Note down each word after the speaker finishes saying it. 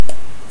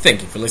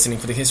Thank you for listening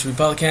for the History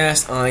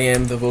Podcast. I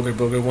am the Vulgar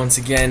Booger once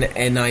again,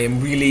 and I am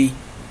really,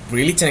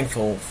 really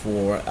thankful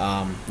for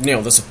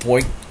the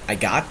support I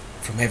got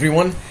from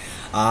everyone.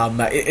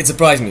 It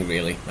surprised me,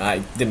 really. I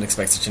didn't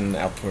expect such an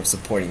outpour of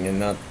supporting,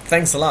 and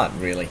thanks a lot,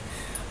 really.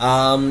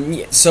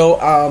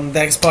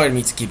 That inspired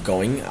me to keep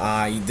going.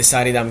 I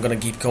decided I'm gonna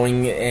keep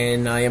going,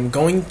 and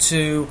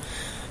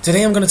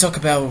Today I'm going to talk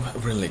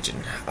about religion.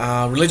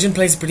 Religion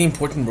plays a pretty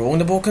important role in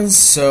the Balkans,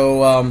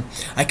 so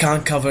I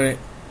can't cover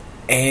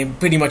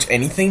pretty much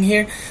anything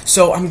here.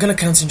 So I'm going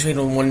to concentrate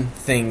on one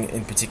thing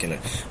in particular.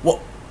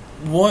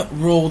 What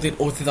role did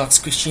Orthodox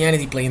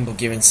Christianity play in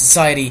Bulgarian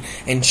society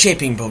and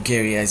shaping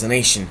Bulgaria as a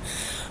nation?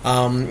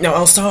 Now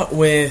I'll start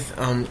with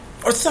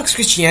Orthodox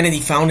Christianity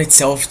found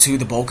itself to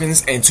the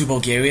Balkans and to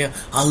Bulgaria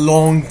a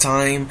long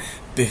time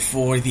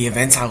before the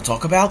events I'll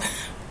talk about,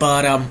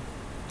 but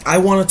I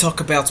want to talk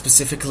about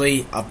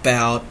specifically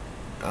about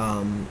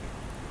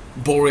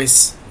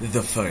Boris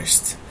the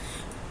First,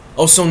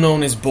 also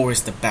known as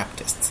Boris the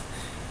Baptist.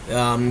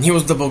 He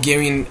was the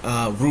Bulgarian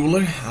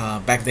ruler.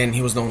 Back then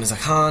he was known as a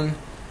Khan.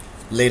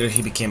 Later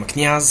he became a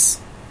Knyaz,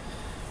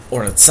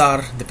 or a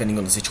Tsar, depending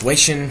on the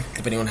situation,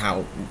 depending on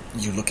how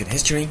you look at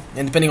history,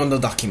 and depending on the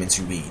documents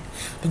you read.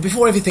 But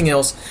before everything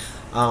else,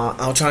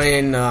 I'll try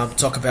and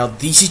talk about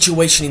the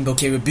situation in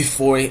Bulgaria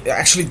before,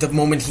 actually the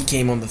moment he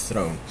came on the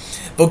throne.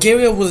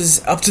 Bulgaria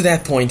was, up to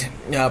that point,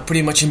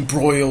 pretty much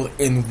embroiled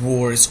in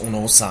wars on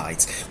all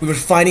sides. We were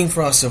fighting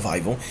for our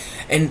survival,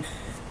 and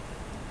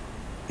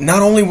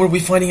not only were we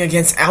fighting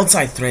against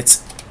outside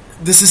threats,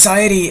 the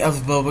society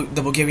of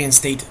the Bulgarian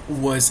state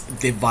was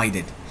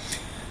divided.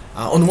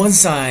 On one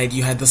side,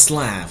 you had the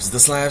Slavs. The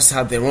Slavs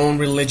had their own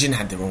religion,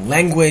 had their own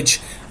language.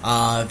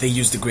 They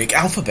used the Greek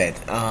alphabet.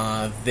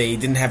 They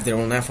didn't have their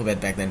own alphabet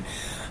back then.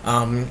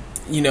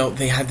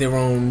 They had their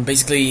own,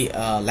 basically,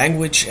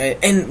 language,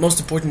 and most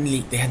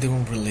importantly, they had their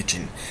own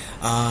religion.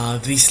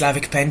 The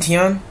Slavic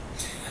pantheon,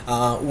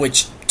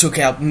 which took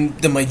out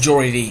the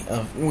majority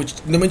of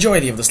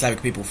the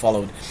Slavic people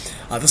followed.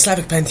 The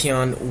Slavic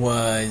pantheon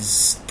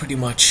was pretty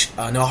much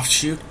an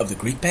offshoot of the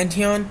Greek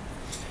pantheon,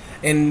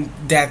 and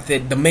that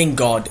the main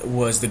god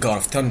was the god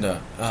of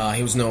thunder.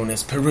 He was known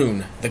as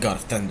Perun, the god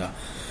of thunder.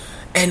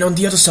 And on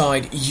the other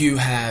side, you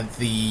had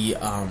the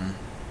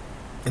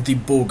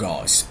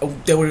Bulgars.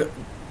 They were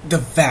the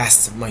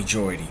vast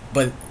majority.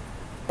 But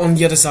on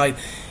the other side,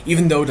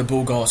 even though the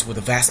Bulgars were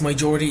the vast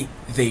majority,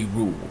 they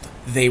ruled.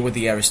 They were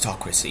the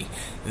aristocracy,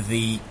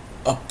 the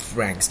up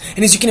ranks.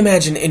 And as you can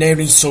imagine, in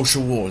any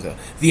social order,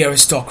 the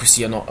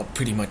aristocracy are not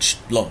pretty much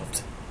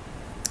loved.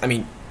 I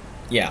mean,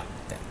 yeah,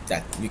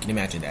 that you can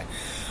imagine that.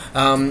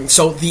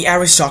 So the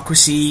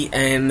aristocracy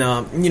and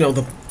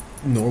the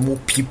normal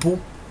people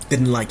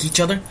didn't like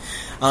each other,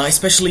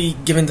 especially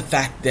given the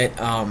fact that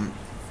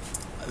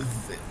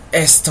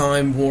as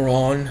time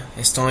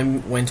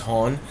went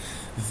on,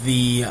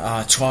 the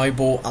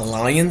tribal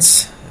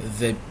alliance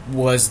that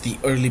was the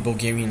early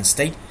Bulgarian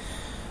state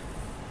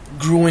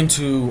grew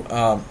into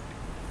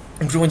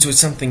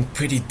something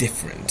pretty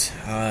different.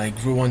 It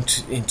grew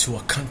into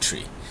a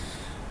country,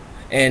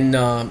 and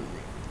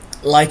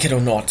like it or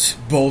not,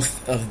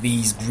 both of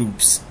these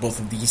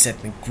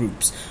ethnic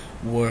groups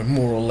were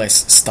more or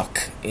less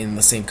stuck in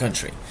the same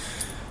country.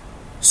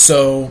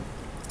 So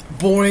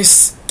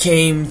Boris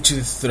came to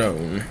the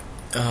throne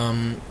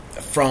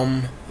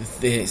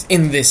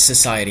in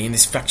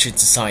this fractured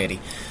society.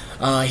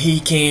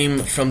 He came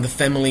from the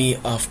family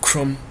of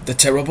Krum the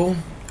Terrible,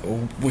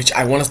 which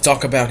I want to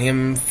talk about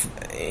him,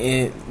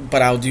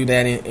 but I'll do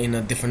that in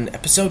a different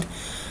episode.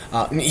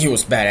 He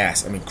was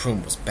badass. I mean,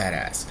 Krum was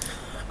badass.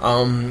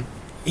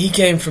 He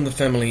came from the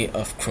family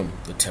of Krum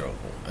the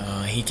Terrible.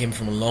 He came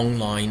from a long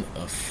line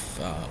of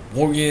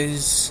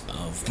warriors,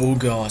 of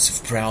Bulgars,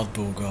 of proud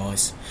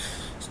Bulgars.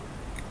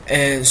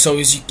 And so,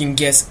 as you can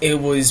guess, it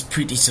was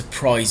pretty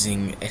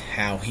surprising at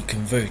how he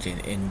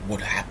converted and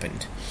what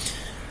happened.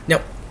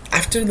 Now,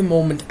 after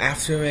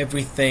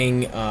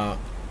everything,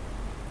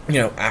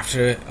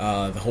 after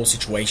the whole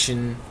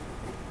situation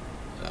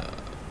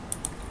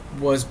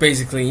was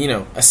basically,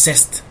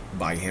 assessed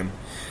by him,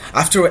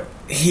 after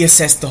he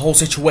assessed the whole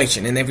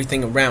situation and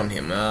everything around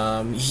him,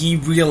 he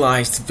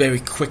realized very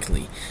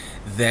quickly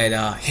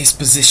that his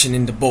position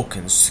in the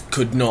Balkans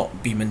could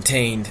not be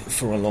maintained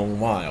for a long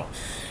while.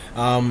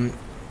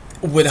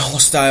 With a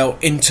hostile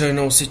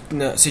internal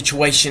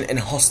situation and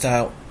a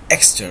hostile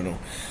external,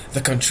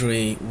 the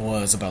country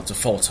was about to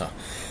falter.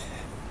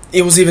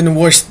 It was even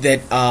worse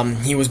that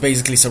he was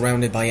basically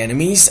surrounded by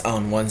enemies.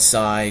 On one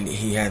side,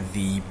 he had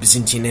the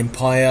Byzantine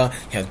Empire,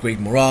 he had Great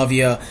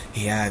Moravia,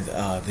 he had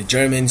the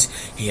Germans,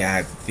 he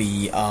had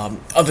the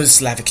other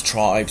Slavic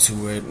tribes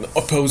who were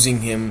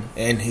opposing him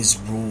and his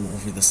rule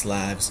over the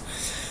Slavs.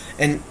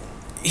 And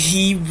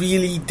he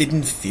really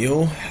didn't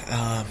feel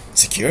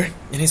secure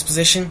in his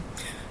position.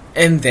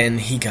 And then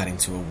he got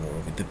into a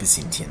war with the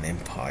Byzantine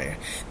Empire.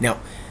 Now,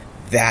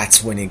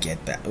 that's when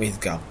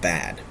it got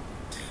bad.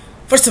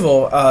 First of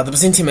all, the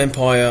Byzantine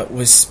Empire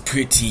was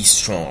pretty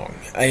strong.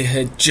 It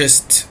had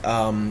just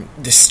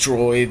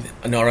destroyed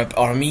an Arab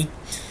army,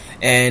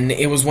 and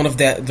it was one of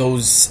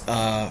those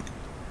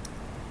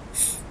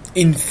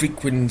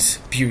infrequent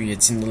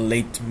periods in the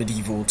late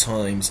medieval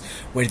times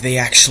where they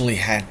actually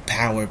had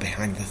power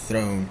behind the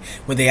throne,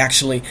 where they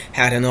actually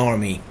had an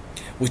army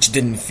which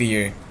didn't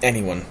fear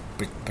anyone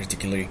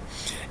particularly.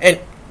 And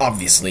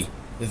obviously,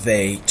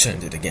 they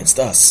turned it against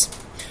us.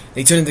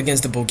 They turned it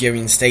against the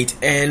Bulgarian state,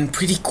 and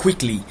pretty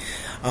quickly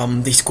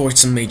they scored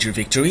some major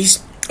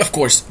victories. Of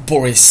course,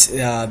 Boris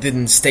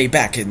didn't stay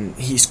back, and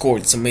he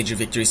scored some major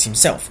victories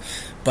himself.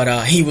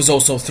 But he was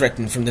also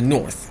threatened from the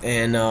north,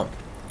 and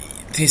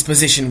his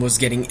position was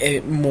getting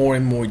more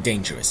and more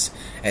dangerous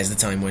as the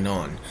time went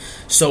on.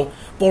 So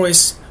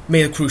Boris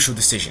made a crucial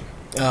decision.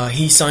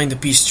 He signed a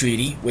peace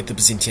treaty with the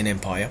Byzantine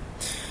Empire,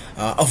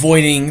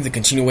 avoiding the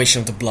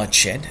continuation of the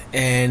bloodshed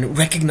and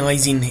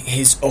recognizing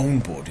his own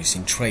borders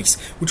in Thrace,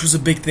 which was a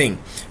big thing.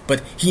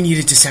 But he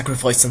needed to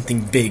sacrifice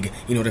something big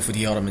in order for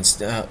the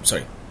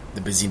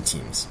the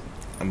Byzantines.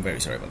 I'm very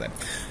sorry about that.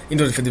 In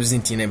order for the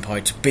Byzantine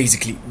Empire to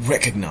basically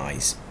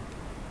recognize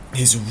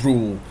his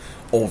rule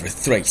over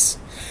Thrace.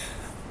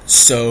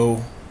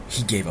 So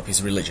he gave up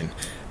his religion.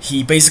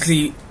 He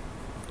basically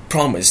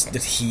promised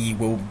that he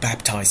will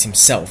baptize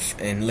himself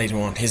and later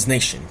on his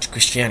nation to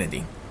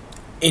Christianity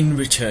in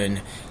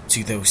return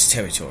to those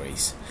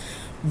territories,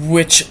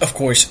 which of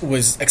course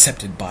was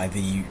accepted by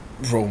the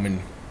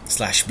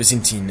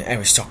Roman/Byzantine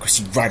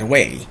aristocracy right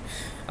away.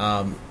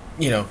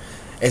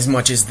 As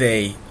much as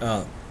they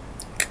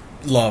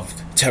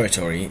loved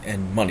territory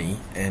and money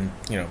and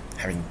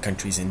having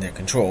countries in their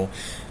control,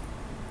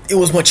 it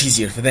was much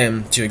easier for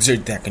them to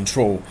exert that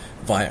control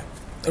via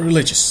a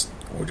religious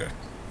order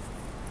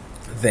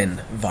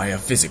than via a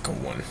physical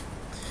one.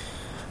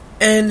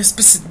 And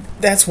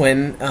that's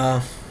when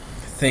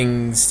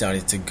things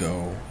started to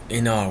go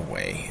in our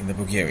way, in the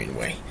Bulgarian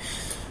way.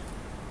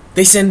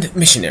 They sent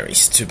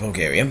missionaries to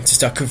Bulgaria to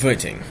start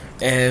converting,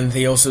 and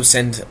they also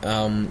sent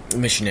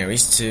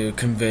missionaries to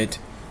convert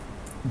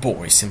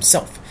Boris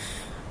himself.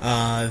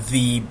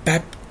 The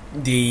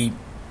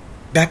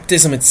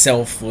baptism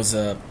itself was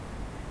a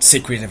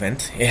secret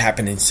event. It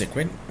happened in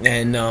secret,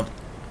 and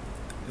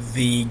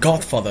the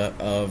godfather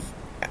of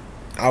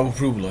our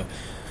ruler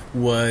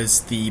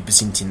was the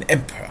Byzantine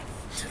Emperor,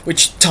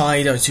 which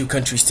tied our two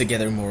countries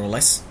together more or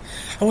less.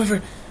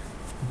 However,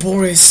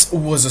 Boris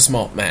was a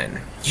smart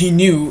man. He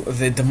knew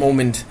that the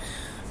moment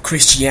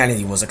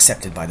Christianity was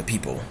accepted by the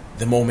people,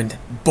 the moment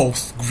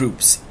both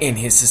groups in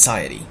his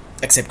society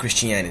accept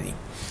Christianity,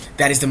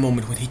 that is the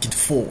moment when he can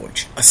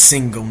forge a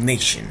single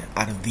nation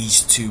out of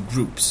these two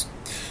groups.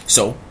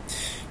 So,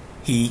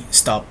 he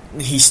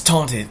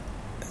started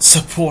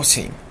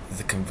supporting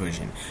the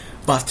conversion,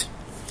 but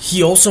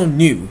he also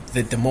knew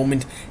that the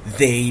moment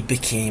they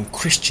became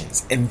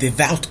Christians, and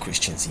devout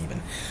Christians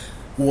even,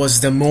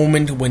 was the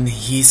moment when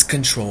his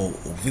control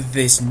over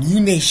this new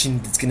nation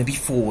that's going to be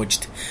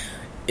forged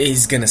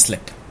is going to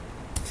slip.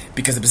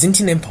 Because the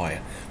Byzantine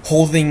Empire,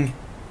 holding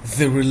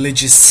the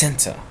religious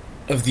center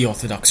of the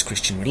Orthodox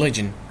Christian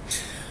religion,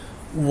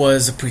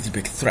 was a pretty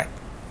big threat.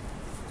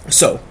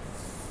 So,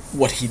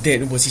 what he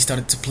did was he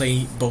started to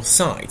play both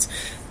sides.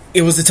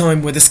 It was the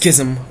time where the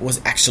schism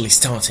was actually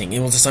starting. It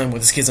was the time where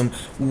the schism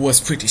was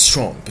pretty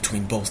strong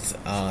between both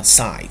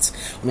sides.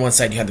 On one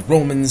side you had the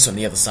Romans, on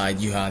the other side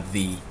you had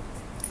the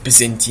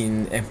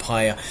Byzantine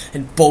Empire,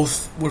 and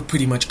both were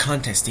pretty much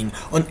contesting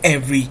on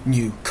every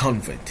new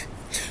convert.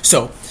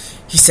 So,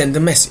 he sent a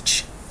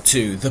message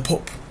to the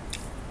Pope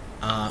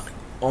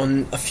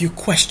on a few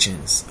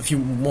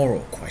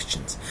moral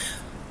questions.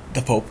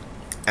 The Pope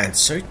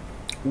answered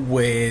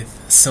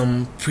with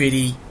some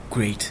pretty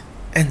great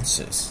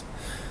answers.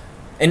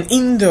 And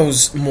in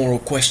those moral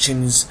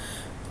questions,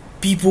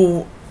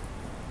 people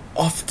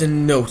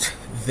often note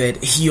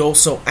that he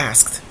also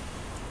asked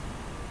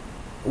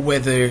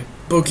whether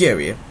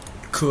Bulgaria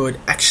could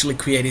actually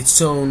create its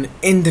own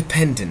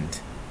independent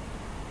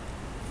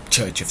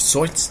church of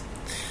sorts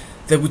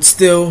that would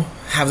still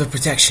have the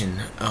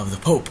protection of the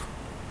Pope,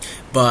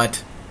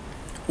 but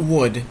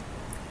would,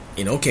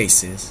 in all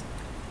cases,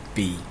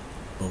 be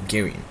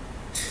Bulgarian.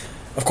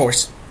 Of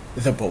course,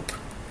 the Pope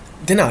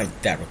denied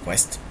that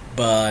request,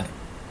 but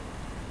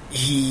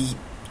he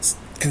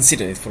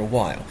considered it for a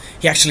while.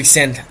 He actually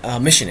sent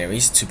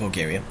missionaries to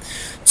Bulgaria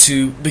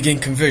to begin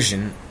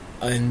conversion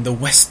in the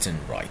Western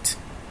Rite,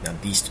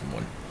 not the Eastern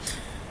one.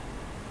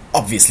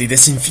 Obviously,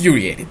 this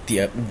infuriated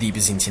the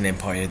Byzantine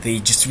Empire. They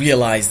just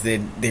realized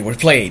that they were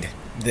played,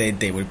 that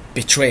they were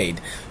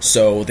betrayed.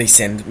 So they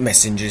sent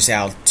messengers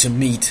out to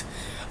meet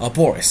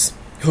Boris,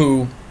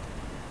 who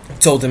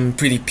told them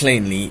pretty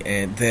plainly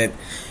that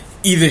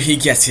either he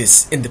gets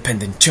his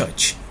independent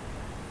church,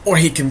 or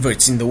he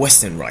converts in the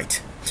Western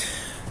Rite.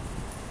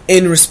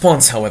 In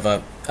response,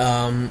 however,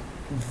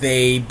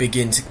 they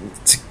begin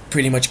to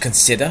pretty much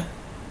consider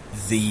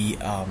the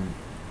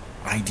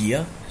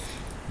idea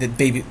that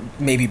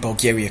maybe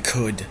Bulgaria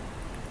could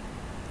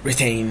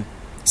retain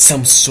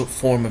some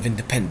form of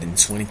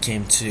independence when it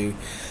came to,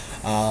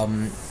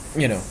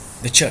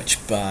 the church.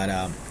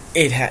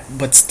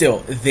 But still,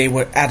 they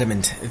were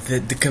adamant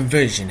that the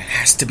conversion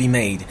has to be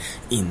made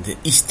in the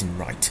Eastern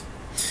Rite,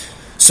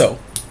 So,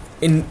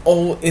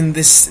 in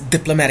this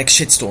diplomatic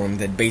shitstorm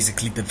that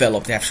basically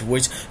developed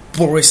afterwards,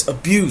 Boris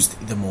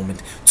abused the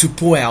moment to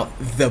pull out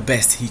the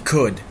best he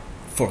could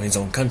for his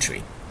own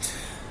country.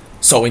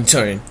 So in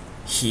turn,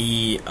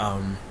 he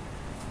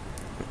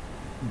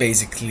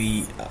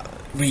basically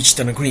reached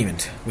an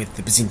agreement with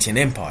the Byzantine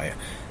Empire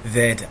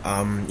that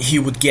he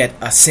would get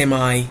a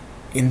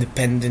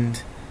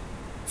semi-independent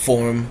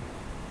form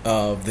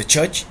of the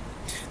church.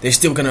 They're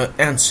still gonna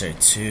answer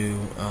to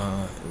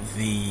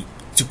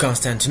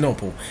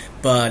Constantinople,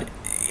 but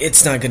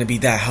it's not gonna be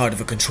that hard of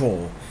a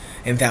control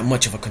and that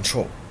much of a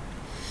control.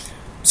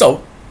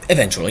 So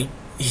eventually,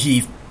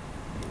 he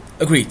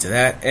agreed to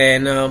that,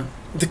 and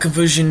the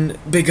conversion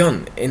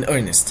begun in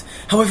earnest.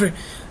 However,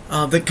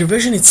 the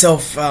conversion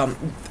itself,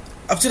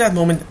 up to that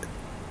moment,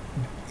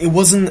 it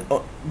wasn't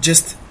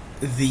just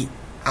the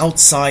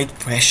outside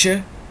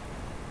pressure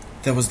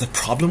that was the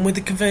problem with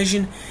the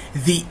conversion.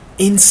 The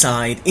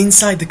inside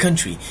the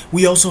country,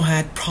 we also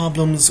had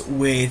problems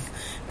with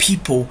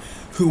people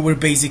who were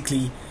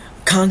basically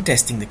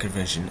contesting the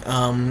conversion.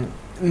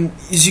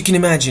 As you can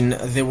imagine,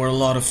 there were a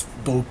lot of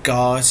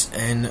Bulgars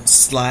and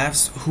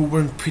Slavs who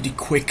weren't pretty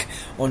quick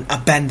on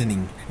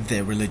abandoning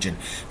their religion,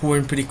 who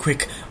weren't pretty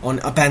quick on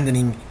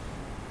abandoning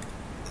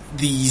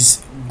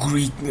these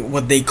Greek,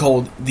 what they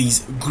called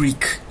these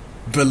Greek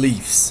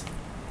beliefs.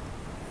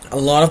 A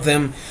lot of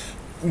them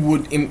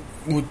would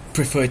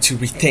prefer to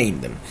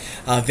retain them.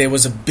 There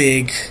was a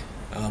big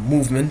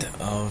movement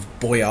of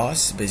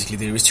boyars, basically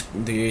the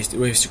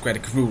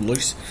aristocratic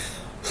rulers,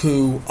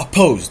 who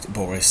opposed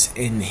Boris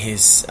in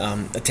his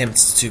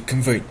attempts to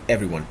convert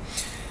everyone.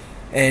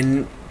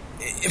 And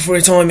for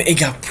a time, it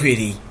got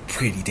pretty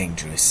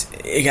dangerous.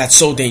 It got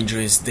so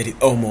dangerous that it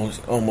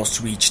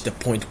almost reached the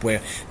point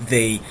where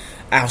they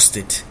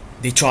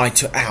tried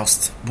to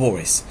oust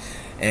Boris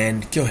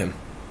and kill him.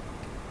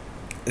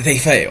 They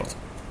failed,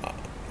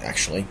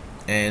 actually,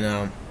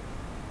 and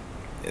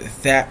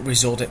that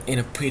resulted in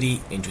a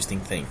pretty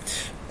interesting thing.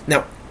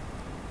 Now,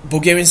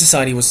 Bulgarian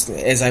society was,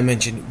 as I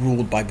mentioned,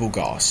 ruled by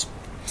Bulgars.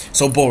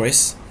 So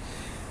Boris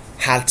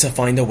had to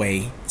find a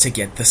way to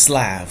get the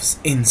Slavs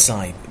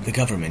inside the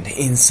government,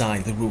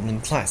 inside the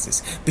ruling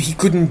classes. But he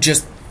couldn't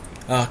just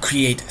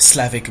create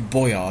Slavic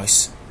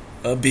boyars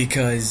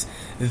because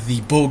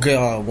the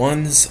Bulgar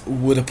ones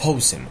would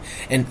oppose him.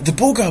 And the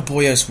Bulgar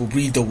boyars were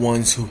really the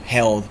ones who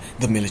held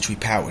the military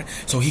power.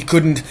 So he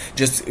couldn't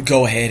just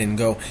go ahead and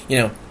go,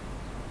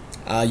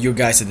 your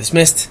guys are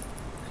dismissed,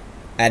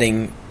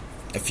 adding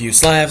a few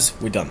Slavs,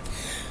 we're done.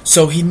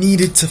 So he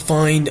needed to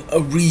find a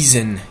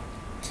reason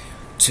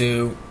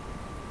to,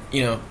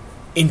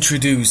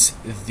 introduce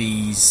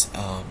these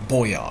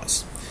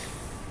boyars.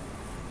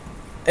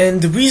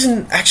 And the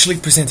reason actually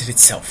presented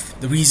itself.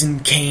 The reason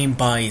came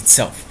by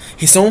itself.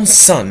 His own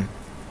son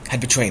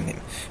had betrayed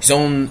him. His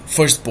own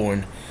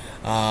firstborn,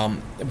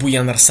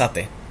 Buyan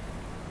Arsate,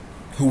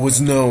 who was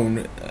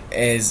known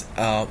as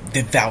a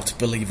devout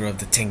believer of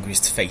the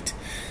Tengrist faith.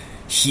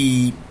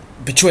 He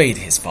betrayed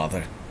his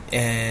father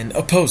and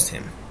opposed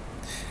him.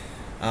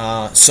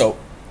 So,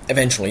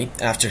 eventually,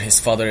 after his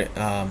father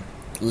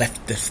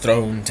left the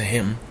throne to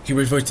him, he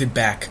reverted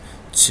back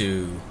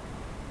to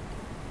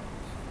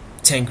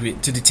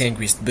the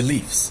Tengrist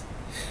beliefs,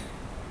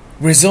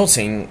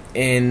 resulting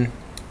in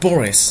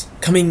Boris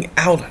coming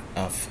out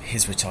of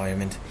his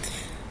retirement,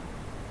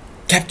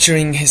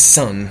 capturing his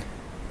son,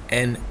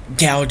 and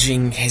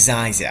gouging his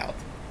eyes out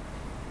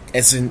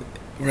as a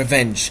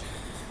revenge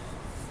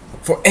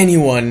for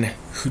anyone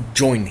who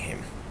joined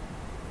him.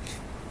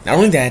 Not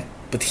only that,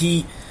 but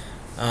he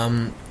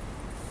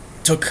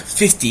took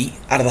 50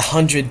 out of the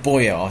 100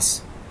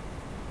 boyars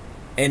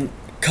and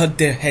cut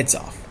their heads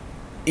off,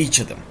 each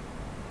of them,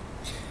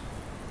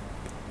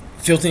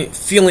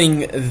 filling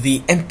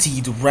the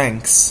emptied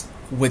ranks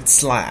with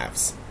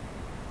Slavs.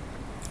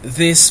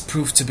 This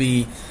proved to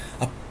be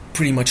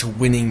pretty much a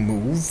winning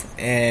move,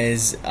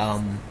 as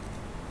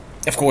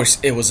of course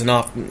it was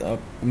a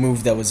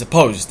move that was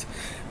opposed,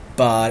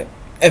 but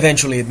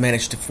eventually it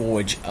managed to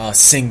forge a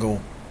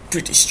single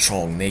pretty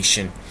strong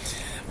nation,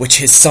 which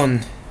his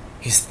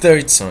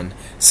third son,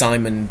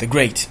 Simon the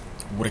Great,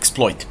 would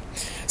exploit.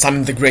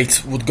 Simon the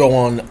Great would go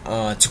on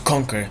to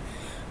conquer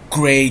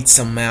great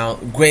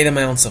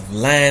amounts of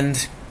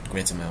land,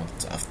 great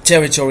amounts of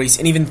territories,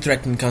 and even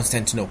threaten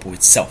Constantinople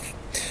itself.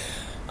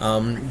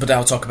 But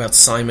I'll talk about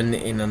Simon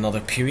in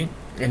another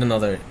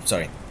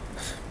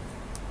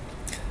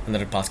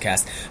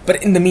podcast.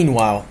 But in the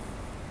meanwhile,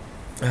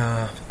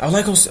 I would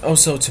like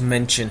also to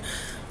mention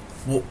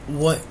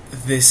what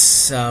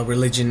this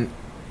religion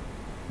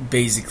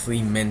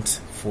basically meant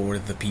for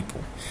the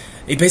people.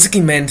 It basically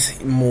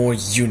meant more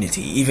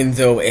unity, even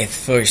though at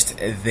first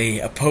they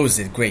opposed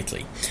it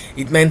greatly.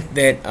 It meant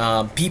that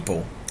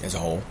people as a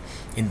whole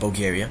in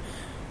Bulgaria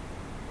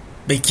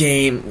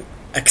became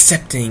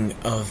accepting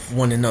of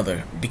one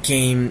another,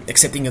 became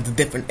accepting of the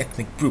different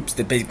ethnic groups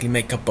that basically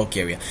make up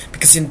Bulgaria.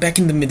 Because back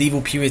in the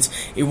medieval periods,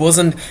 it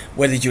wasn't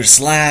whether you're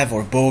Slav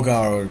or Bulgar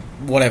or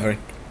whatever.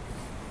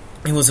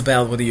 It was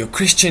about whether you're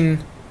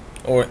Christian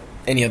or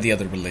any of the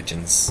other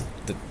religions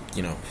that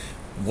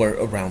were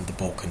around the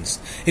Balkans.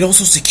 It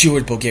also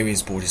secured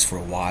Bulgaria's borders for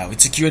a while.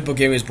 It secured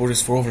Bulgaria's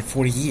borders for over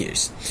 40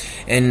 years,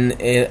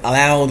 and it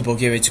allowed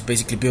Bulgaria to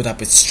basically build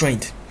up its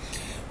strength,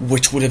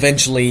 which would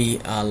eventually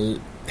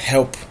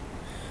help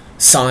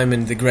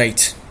Simon the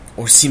Great,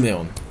 or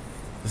Simeon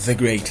the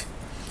Great,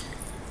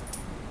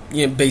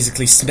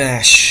 basically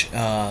smash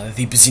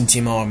the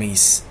Byzantine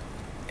armies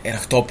at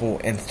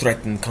Aktopol and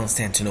threaten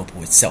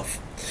Constantinople itself.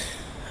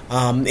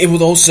 It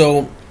would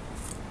also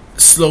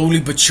slowly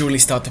but surely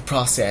start the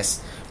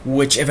process,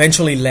 which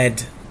eventually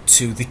led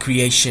to the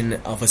creation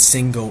of a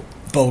single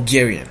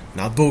Bulgarian,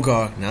 not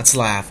Bulgar, not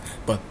Slav,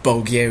 but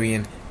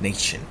Bulgarian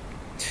nation.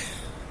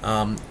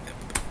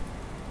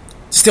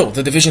 Still,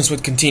 the divisions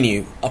would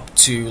continue up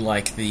to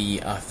like the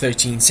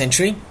 13th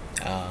century.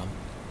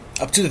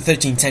 Up to the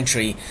 13th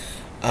century,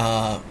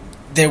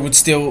 there would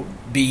still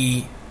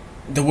be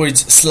the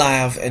words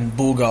Slav and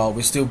Bulgar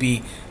would still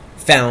be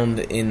found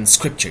in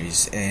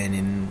scriptures and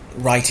in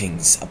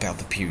writings about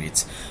the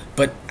periods.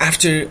 But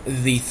after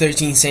the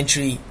 13th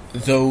century,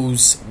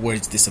 those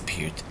words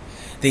disappeared.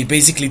 They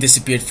basically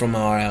disappeared from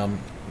our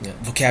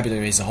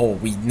vocabulary as a whole.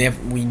 We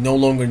no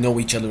longer know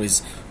each other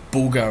as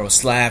Bulgar or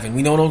Slav, and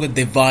we no longer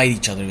divide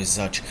each other as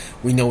such.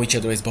 We know each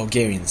other as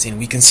Bulgarians, and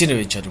we consider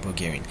each other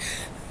Bulgarian.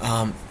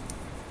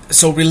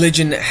 So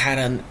religion had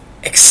an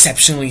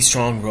exceptionally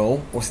strong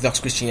role. Orthodox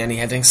Christianity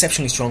had an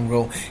exceptionally strong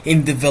role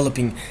in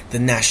developing the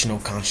national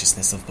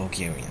consciousness of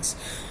Bulgarians.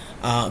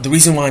 The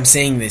reason why I'm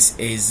saying this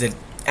is that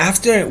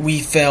after we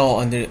fell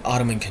under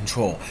Ottoman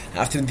control,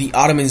 after the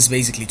Ottomans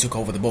basically took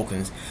over the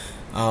Balkans,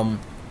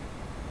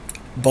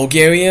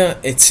 Bulgaria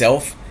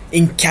itself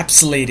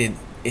encapsulated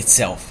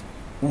itself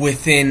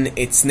within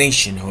its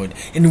nationhood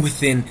and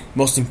within,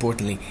 most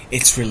importantly,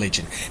 its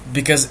religion.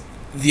 Because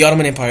the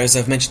Ottoman Empire, as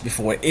I've mentioned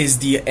before, is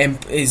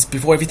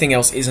before everything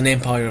else is an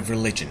empire of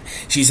religion.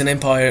 She's an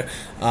empire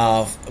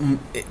of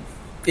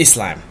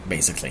Islam,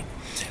 basically.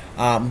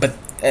 But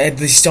at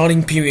the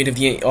starting period of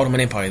the Ottoman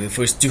Empire, the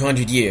first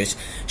 200 years,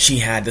 she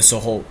had the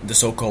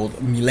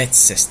so-called millet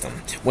system,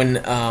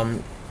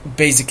 when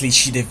basically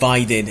she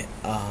divided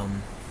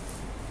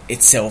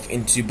itself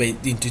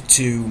into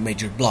two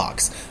major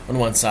blocks. On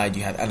one side,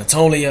 you had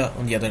Anatolia;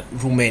 on the other,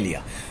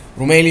 Rumelia.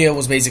 Rumelia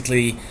was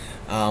basically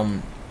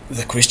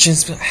the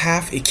Christians'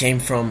 half. It came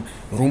from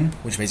Rum,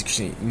 which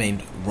basically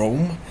meant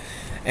Rome,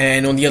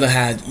 and on the other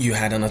hand, you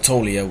had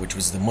Anatolia, which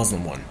was the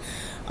Muslim one.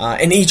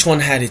 And each one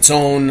had its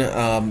own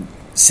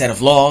set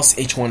of laws.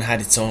 Each one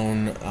had its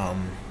own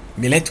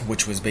millet,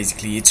 which was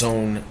basically its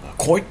own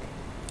court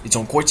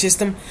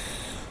system,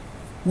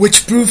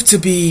 which proved to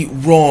be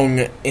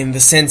wrong in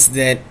the sense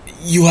that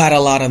you had a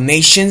lot of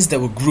nations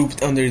that were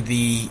grouped under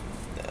the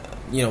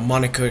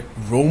moniker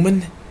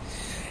Roman,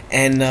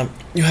 and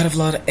you had a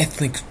lot of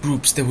ethnic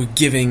groups that were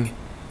giving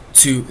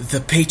to the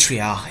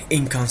patriarch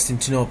in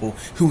Constantinople,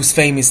 who was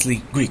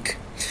famously Greek.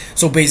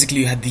 So basically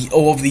you had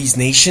all of these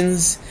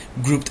nations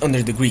grouped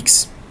under the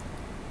Greeks.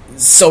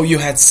 So you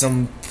had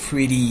some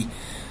pretty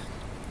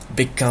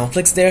big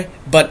conflicts there,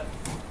 but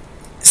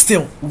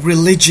still,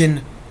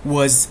 religion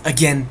was,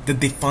 again, the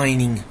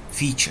defining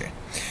feature.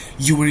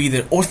 You were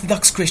either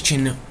Orthodox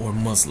Christian or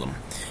Muslim.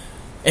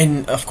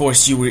 And, of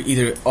course, you were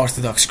either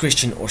Orthodox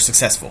Christian or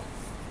successful.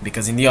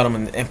 Because in the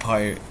Ottoman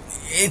Empire,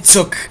 it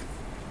took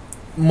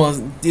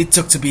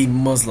to be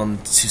Muslim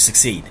to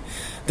succeed.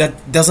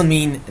 That doesn't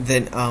mean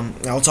that I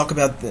want to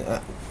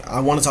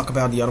talk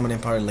about the Ottoman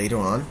Empire later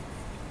on.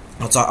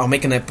 I'll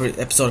make an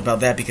episode about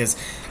that, because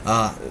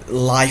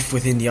life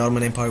within the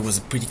Ottoman Empire was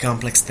a pretty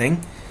complex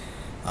thing.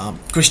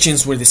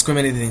 Christians were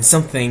discriminated in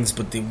some things,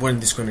 but they weren't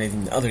discriminated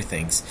in other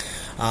things.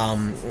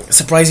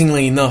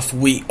 Surprisingly enough,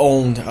 we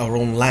owned our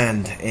own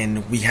land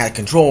and we had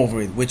control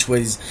over it, which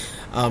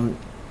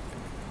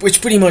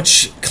pretty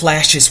much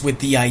clashes with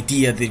the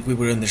idea that we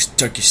were under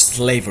Turkish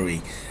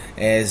slavery,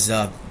 as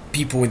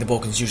people in the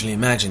Balkans usually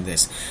imagine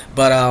this.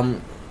 But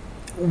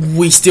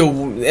we still,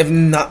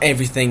 not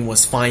everything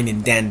was fine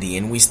and dandy,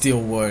 and we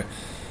still were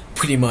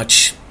pretty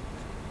much,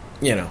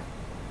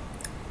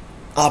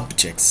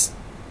 objects.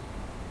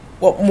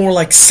 Well, more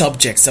like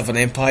subjects of an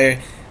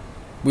empire.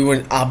 We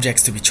weren't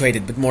objects to be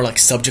traded, but more like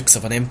subjects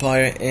of an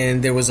empire,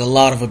 and there was a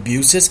lot of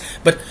abuses,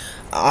 but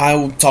I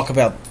will talk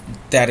about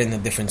that in a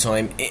different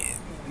time.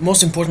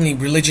 Most importantly,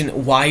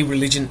 why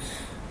religion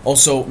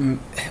also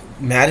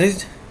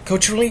mattered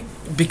culturally,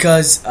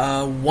 because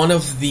one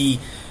of the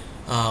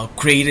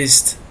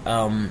greatest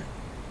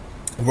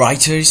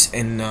writers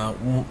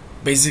and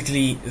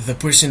basically the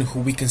person who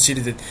we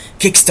consider that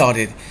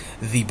kickstarted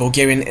the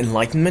Bulgarian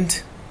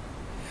Enlightenment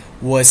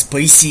was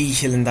Paisi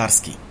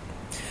Hilandarsky.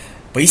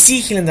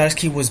 Paisi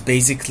Hilandarsky was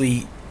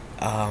basically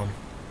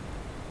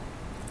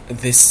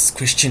this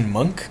Christian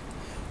monk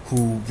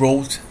who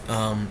wrote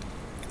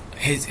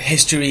his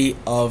history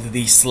of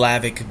the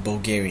Slavic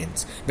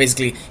Bulgarians.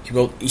 Basically, he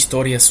wrote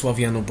Historia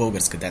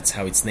Slaviano-Bulgarska. That's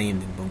how it's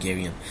named in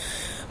Bulgarian.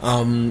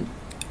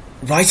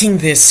 Writing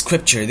this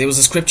scripture, there was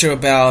a scripture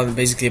about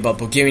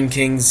Bulgarian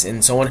kings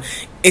and so on.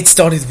 it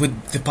started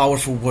with the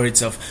powerful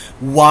words of,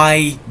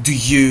 why do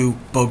you,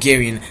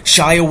 Bulgarian,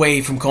 shy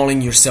away from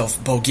calling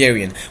yourself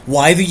Bulgarian?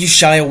 Why do you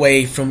shy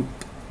away from,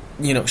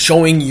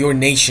 showing your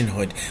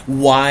nationhood?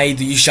 Why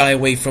do you shy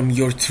away from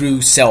your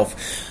true self?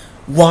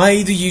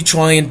 Why do you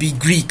try and be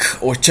Greek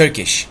or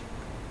Turkish?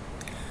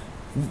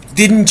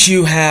 Didn't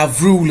you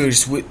have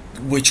rulers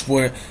which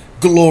were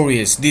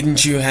glorious?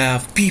 Didn't you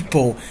have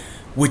people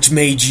which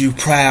made you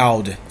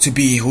proud to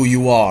be who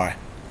you are?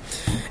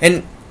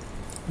 And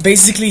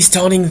basically he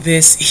started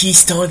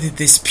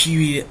this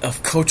period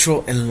of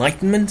cultural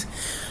enlightenment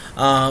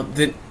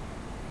that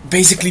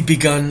basically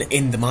begun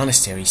in the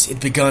monasteries. It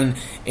begun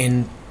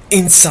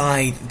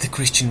inside the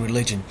Christian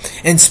religion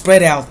and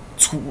spread out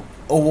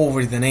all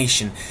over the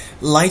nation,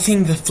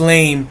 lighting the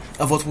flame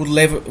of what would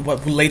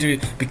later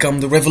become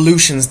the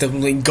revolutions that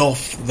will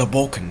engulf the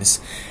Balkans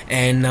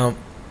and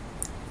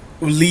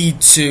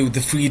lead to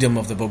the freedom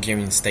of the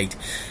Bulgarian state.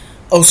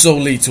 Also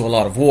lead to a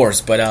lot of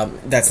wars, but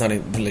that's not a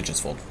religion's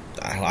fault.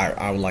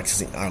 I would like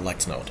to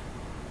know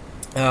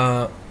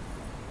it.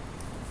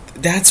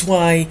 That's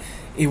why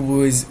it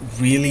was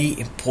really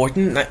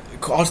important.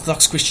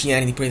 Orthodox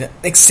Christianity played an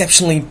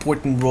exceptionally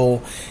important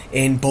role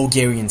in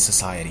Bulgarian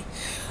society.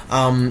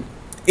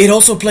 It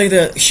also played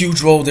a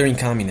huge role during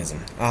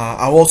communism.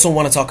 I also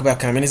want to talk about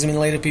communism in a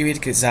later period,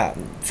 because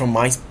from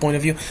my point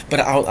of view, but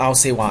I'll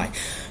say why.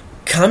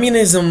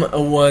 Communism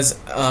was,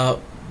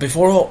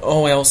 before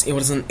all else, it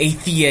was an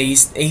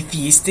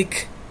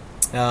atheistic.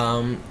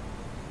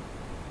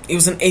 It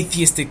was an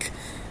atheistic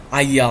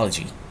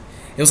ideology.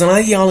 It was an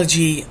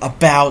ideology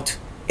about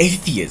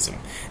atheism.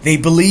 They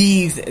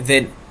believed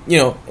that,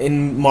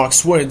 in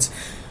Marx's words,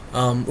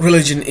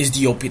 religion is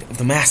the opiate of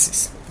the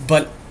masses.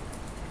 But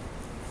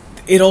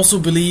it also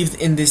believed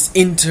in this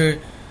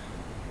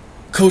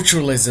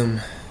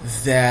interculturalism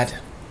that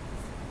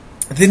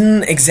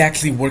didn't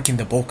exactly work in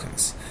the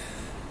Balkans.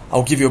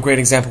 I'll give you a great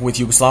example with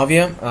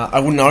Yugoslavia. I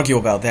wouldn't argue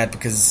about that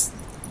because,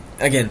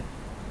 again,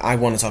 I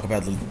want to talk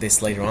about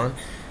this later on.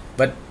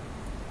 But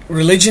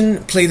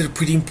religion played a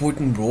pretty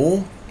important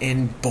role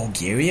in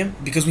Bulgaria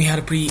because we had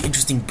a pretty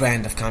interesting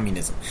brand of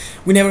communism.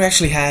 We never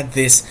actually had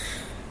this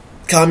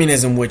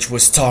communism which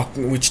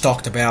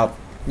talked about,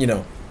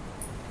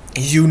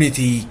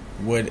 unity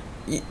with,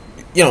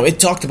 it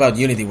talked about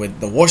unity with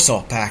the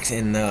Warsaw Pact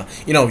and,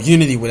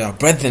 unity with our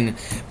brethren,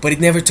 but it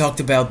never talked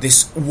about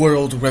this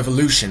world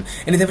revolution.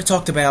 And it never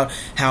talked about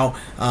how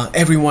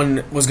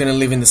everyone was going to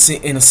live in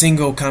a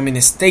single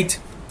communist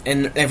state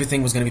and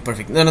everything was going to be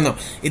perfect. No.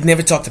 It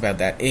never talked about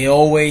that. It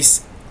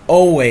always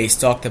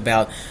talked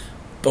about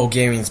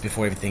Bulgarians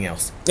before everything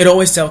else. It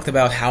always talked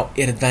about how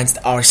it advanced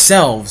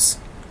ourselves,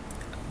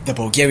 the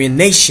Bulgarian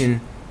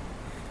nation,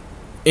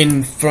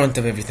 in front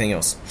of everything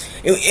else.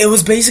 It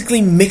was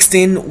basically mixed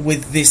in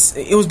with this.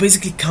 It was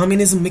basically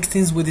communism mixed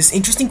in with this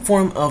interesting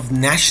form of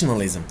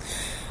nationalism.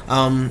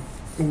 And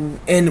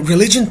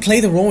religion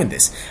played a role in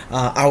this.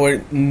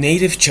 Our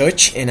native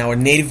church and our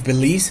native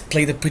beliefs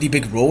played a pretty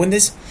big role in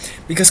this,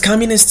 because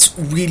communists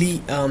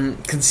really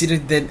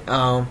considered that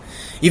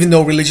even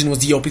though religion was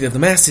the opiate of the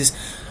masses,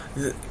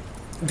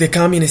 the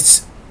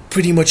communists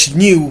pretty much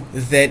knew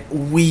that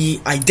we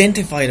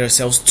identified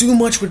ourselves too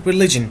much with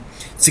religion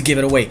to give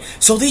it away.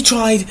 So they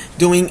tried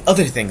doing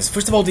other things.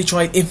 First of all, they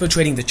tried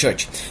infiltrating the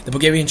church. The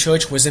Bulgarian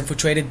church was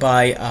infiltrated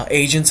by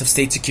agents of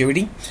state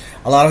security.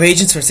 A lot of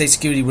agents for state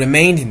security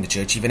remained in the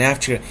church even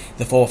after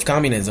the fall of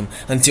communism,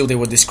 until they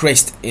were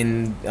disgraced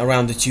in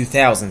around the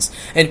 2000s.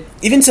 And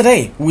even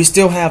today, we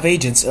still have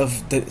agents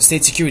of the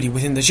state security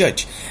within the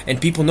church. And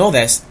people know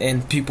this,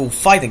 and people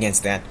fight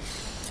against that.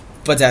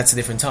 But that's a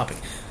different topic.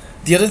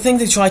 The other thing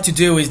they tried to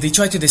do is they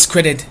tried to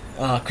discredit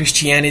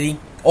Christianity,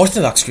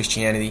 Orthodox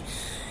Christianity,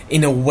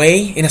 in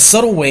a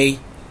subtle way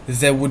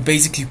that would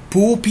basically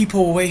pull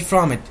people away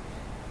from it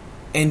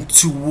and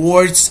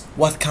towards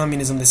what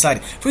communism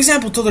decided. For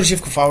example, Todor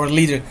Zhivkov, our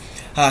leader,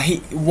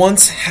 he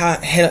once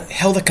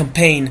held a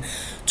campaign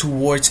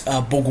towards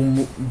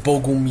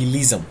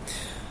Bogumilism.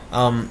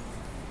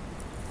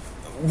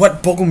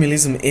 What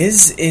Bogumilism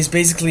is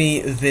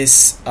basically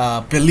this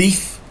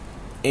belief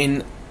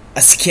in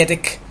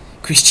ascetic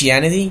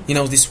Christianity,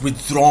 this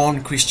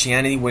withdrawn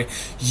Christianity where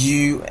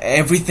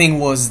everything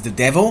was the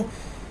devil,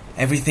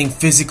 everything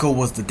physical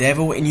was the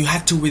devil, and you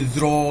had to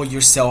withdraw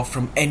yourself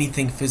from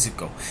anything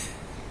physical.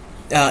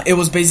 It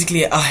was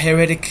basically a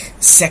heretic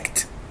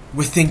sect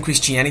within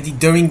Christianity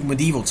during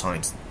medieval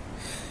times.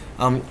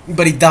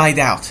 But it died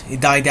out.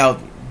 It died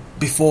out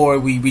before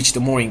we reached the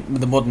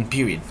modern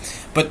period.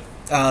 But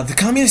the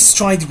communists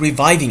tried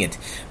reviving it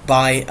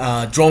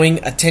by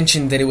drawing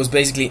attention that it was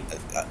basically...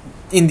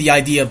 in the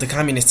idea of the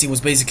communists, it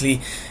was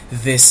basically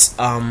this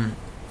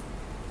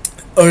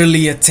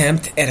early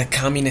attempt at a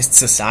communist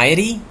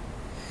society.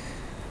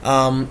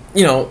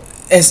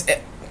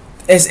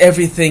 As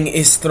everything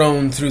is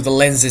thrown through the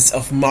lenses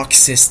of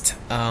Marxist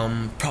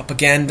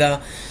propaganda,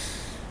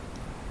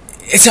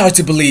 it's hard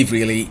to believe,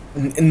 really,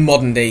 in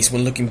modern days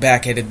when looking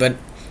back at it. But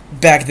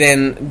back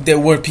then,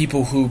 there were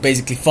people who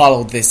basically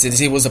followed this.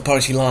 It was a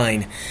party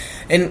line.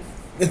 And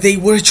they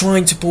were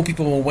trying to pull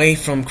people away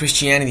from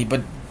Christianity,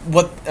 but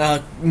what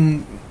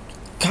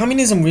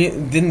communism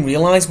didn't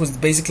realize was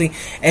basically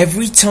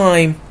every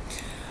time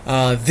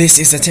this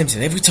is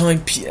attempted, every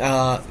time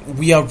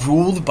we are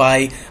ruled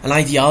by an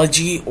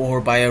ideology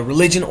or by a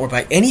religion or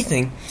by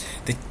anything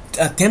that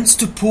attempts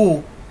to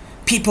pull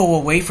people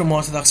away from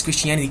Orthodox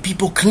Christianity,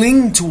 people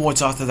cling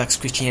towards Orthodox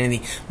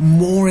Christianity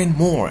more and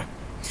more.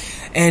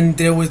 And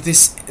there was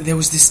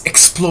this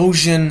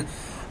explosion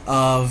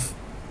of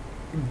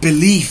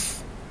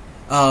belief,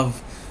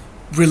 of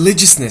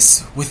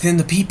religiousness within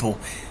the people,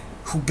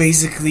 who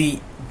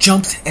basically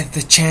jumped at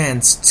the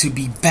chance to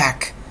be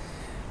back,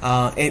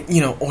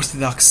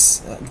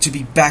 Orthodox, to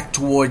be back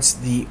towards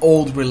the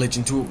old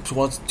religion, to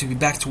be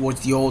back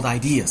towards the old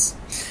ideas.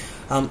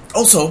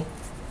 Also,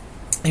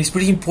 it's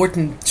pretty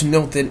important to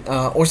note that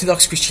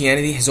Orthodox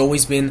Christianity has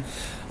always been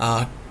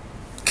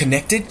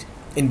connected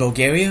in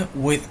Bulgaria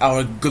with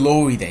our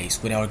glory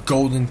days, with our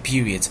golden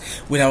periods,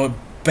 with our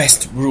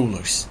best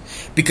rulers.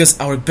 Because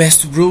our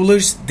best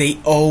rulers, they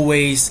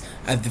always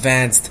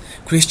advanced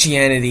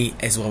Christianity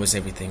as well as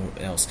everything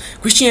else.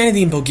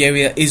 Christianity in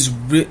Bulgaria is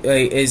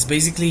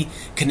basically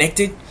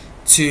connected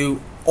to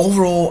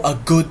overall a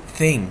good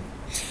thing.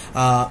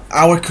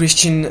 Our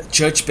Christian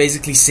church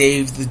basically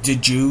saved the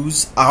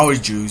Jews, our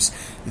Jews,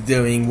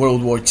 during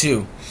World War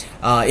II.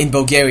 In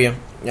Bulgaria,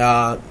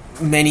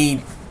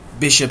 many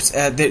bishops.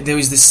 There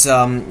was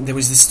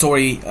this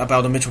story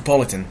about a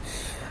metropolitan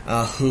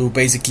who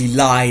basically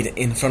lied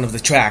in front of the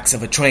tracks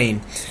of a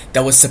train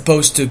that was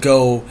supposed to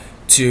go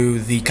to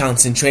the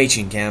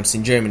concentration camps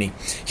in Germany.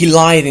 He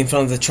lied in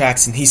front of the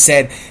tracks, and he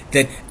said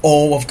that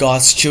all of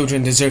God's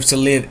children deserve to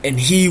live, and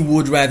he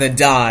would rather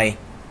die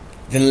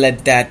than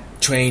let that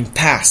train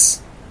pass,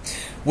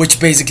 which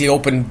basically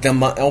opened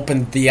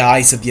the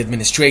eyes of the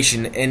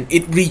administration, and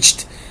it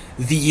reached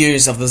the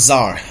ears of the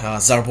Tsar,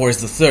 Tsar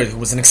Boris III, who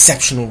was an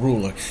exceptional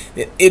ruler.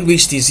 It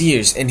reached his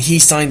ears, and he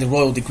signed the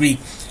royal decree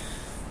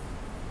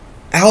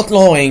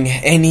outlawing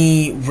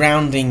any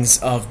roundings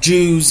of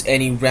Jews,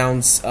 any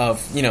rounds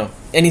of,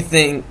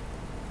 anything,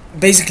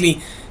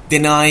 basically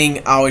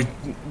denying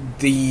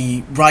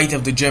the right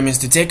of the Germans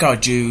to take our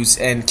Jews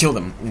and kill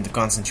them in the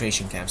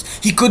concentration camps.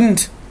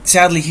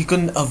 Sadly, he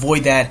couldn't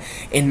avoid that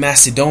in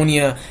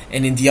Macedonia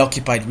and in the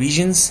occupied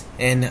regions,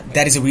 and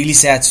that is a really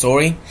sad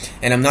story,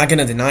 and I'm not going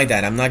to deny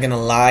that. I'm not going to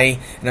lie,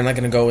 and I'm not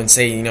going to go and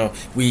say,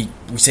 we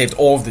saved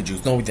all of the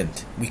Jews. No, we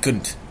didn't. We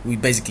couldn't. We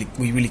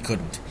really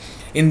couldn't.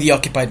 In the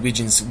occupied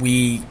regions,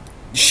 we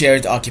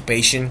shared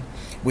occupation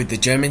with the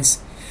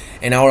Germans,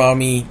 and our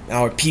army,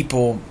 our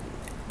people,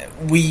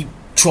 we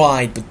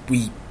tried, but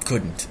we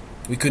couldn't.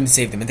 We couldn't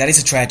save them, and that is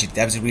a tragedy.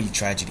 That was a really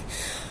tragedy.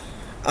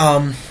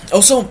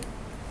 Also,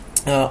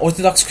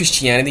 Orthodox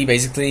Christianity,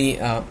 basically,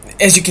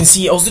 as you can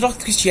see,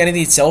 Orthodox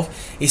Christianity itself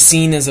is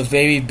seen as a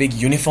very big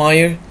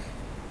unifier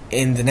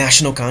in the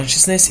national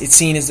consciousness. It's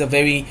seen as a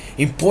very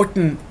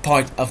important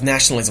part of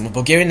nationalism, of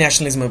Bulgarian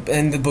nationalism,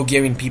 and the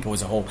Bulgarian people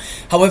as a whole.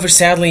 However,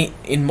 sadly,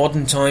 in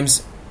modern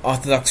times,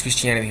 Orthodox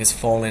Christianity has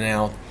fallen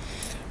out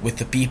with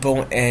the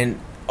people, and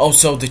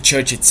also the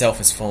church itself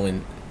has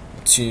fallen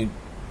pretty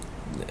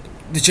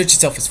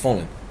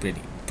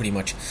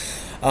much.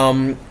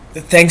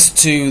 Thanks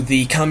to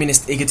the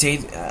communist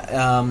agitators,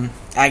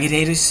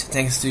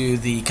 thanks to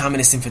the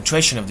communist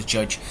infiltration of the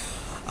church,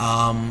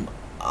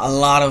 a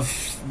lot of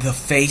the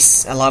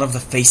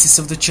faces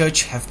of the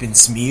church have been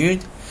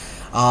smeared.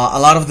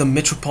 A lot of the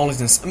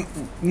metropolitans,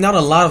 not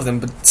a lot of them,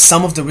 but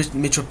some of the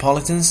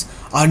metropolitans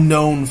are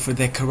known for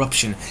their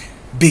corruption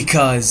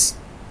because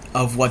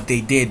of what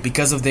they did,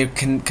 because of their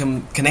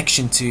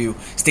connection to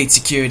state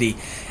security,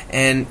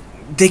 and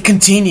they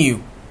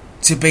continue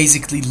to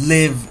basically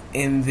live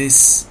in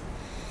this.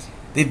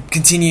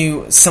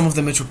 Some of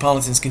the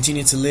metropolitans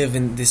continue to live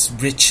in this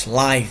rich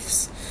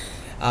lives.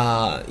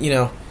 Of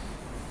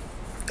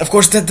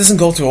course, that doesn't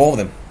go through all of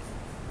them.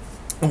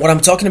 And what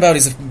I'm talking about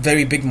is a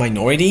very big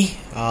minority,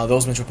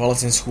 those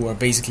metropolitans who are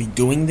basically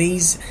doing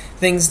these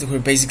things, who are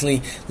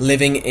basically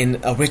living in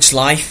a rich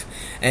life,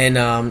 and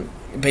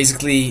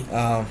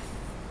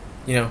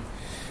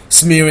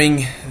smearing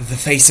the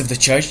face of the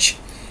church,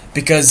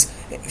 because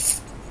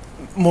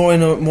more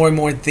and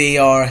more they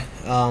are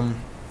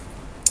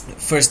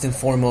first and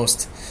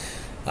foremost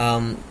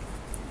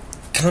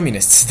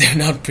communists.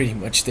 They're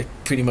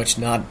pretty much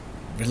not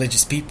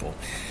religious people.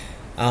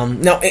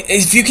 Now,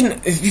 as you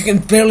can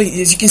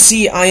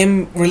see, I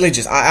am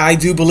religious. I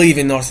do believe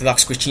in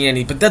Orthodox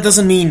Christianity, but that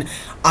doesn't mean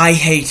I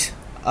hate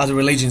other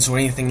religions or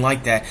anything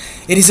like that.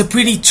 It is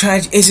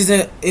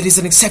it is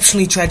an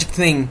exceptionally tragic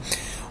thing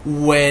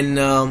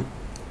when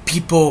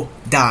people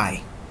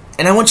die.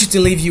 And I want you to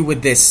leave you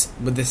with this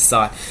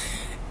thought.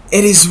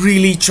 It is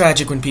really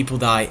tragic when people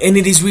die, and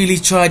it is really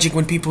tragic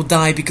when people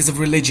die because of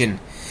religion.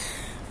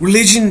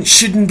 Religion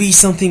shouldn't be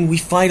something we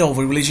fight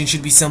over. Religion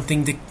should be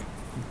something that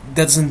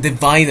doesn't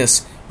divide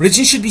us.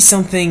 Religion should be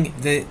something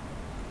that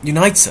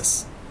unites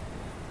us.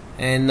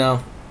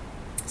 And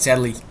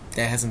sadly,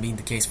 that hasn't been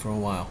the case for a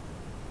while.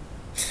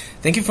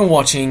 Thank you for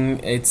watching.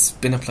 It's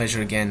been a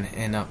pleasure again,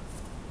 and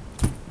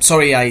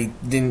sorry I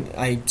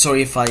didn't.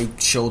 Sorry if I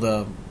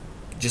showed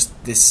just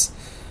this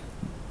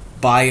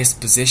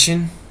biased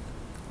position,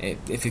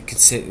 if it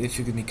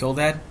could be called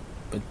that.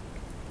 But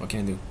what can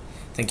I do? Thank you.